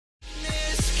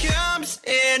comes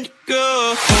and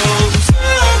goes.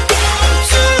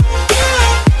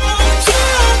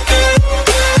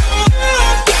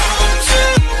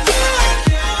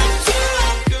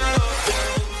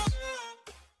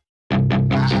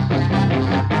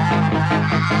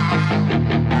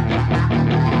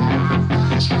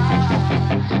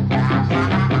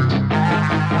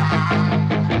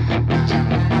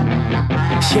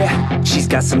 Yeah, she's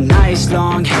got some nice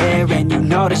long hair, and you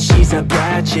know that she's a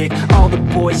bad chick. All the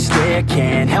boys stare,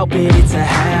 can't help it, it's a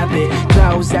habit.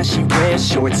 Clothes that she wears,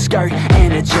 short skirt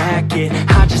and a jacket.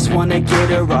 I just wanna get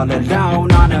her all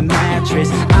alone on a mattress.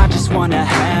 I just wanna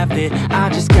have it, I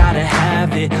just gotta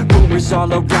have it. Rumors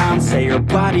all around say her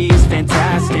body is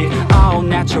fantastic. All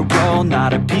natural,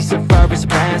 not a piece of fur is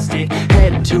plastic.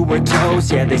 Head to her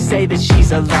toes, yeah, they say that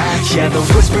she's a latch. Yeah, the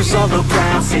whispers all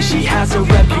around say she has a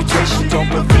reputation. Don't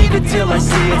believe it till I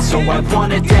see it, so I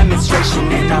want a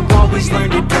demonstration. And I've always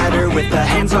learned it better with a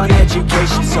hands-on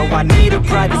education. So I need a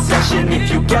private session,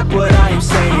 if you get what I am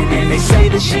saying. And they say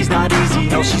that she's not easy,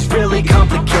 no, she's really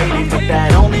complicated. But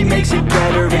that only makes it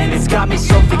better, and it's got me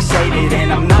so fixated.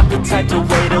 And I'm not the type to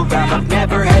wait around, I've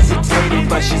never hesitated.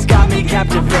 But she's got me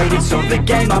captivated, so the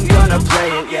game, I'm gonna play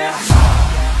it, yeah.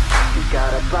 She's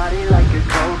got a body like a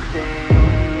coke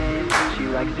thing. She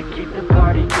likes to keep the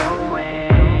party going.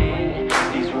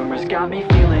 Rumors got me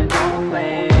feeling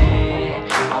lonely.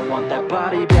 I want that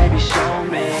body, baby, show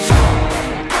me.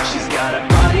 She's got a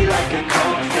body like a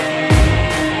coke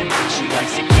thing. She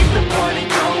likes to keep the party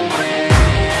going.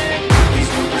 These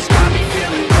rumors got me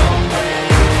feeling lonely.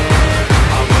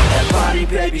 I want that body,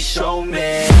 baby, show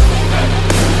me.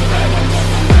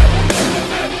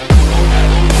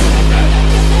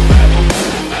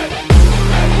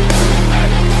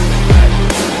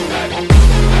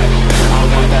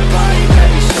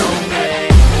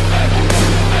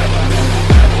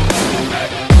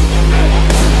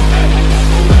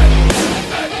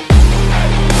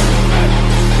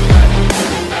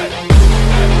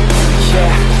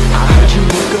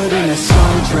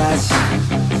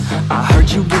 I heard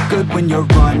you look good when you're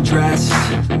undressed.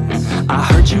 I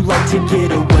heard you like to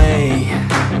get away.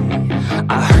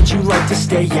 I heard you like to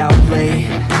stay out late.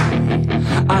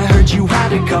 I heard you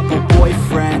had a couple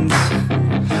boyfriends.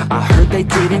 I heard they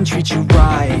didn't treat you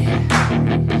right.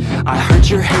 I heard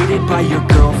you're hated by your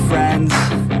girlfriends,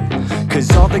 'cause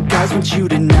all the guys want you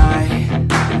tonight.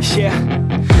 Yeah,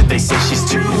 they say she's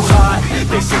too hot,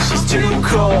 they say she's too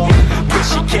cold. Where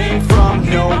she came from,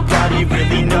 nobody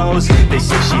really knows. They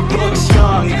say she looks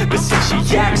young, but say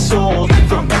she acts old.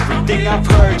 From everything I've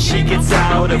heard, she gets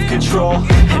out of control.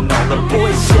 And all the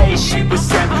boys say she was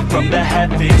sent from the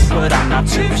heavens, but I'm not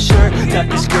too sure that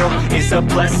this girl is a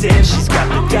blessing. She's got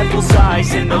the devil's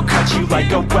eyes, and they'll cut you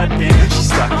like a weapon. She's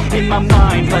stuck in my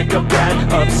mind like a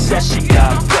bad obsession.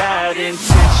 Got bad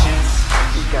intentions.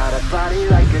 She's got a body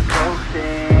like a coke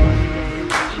thing.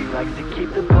 She likes to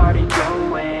keep the party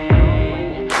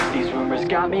going. These rumors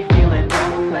got me feeling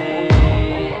lonely.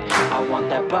 I want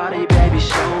that body, baby,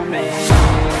 show me.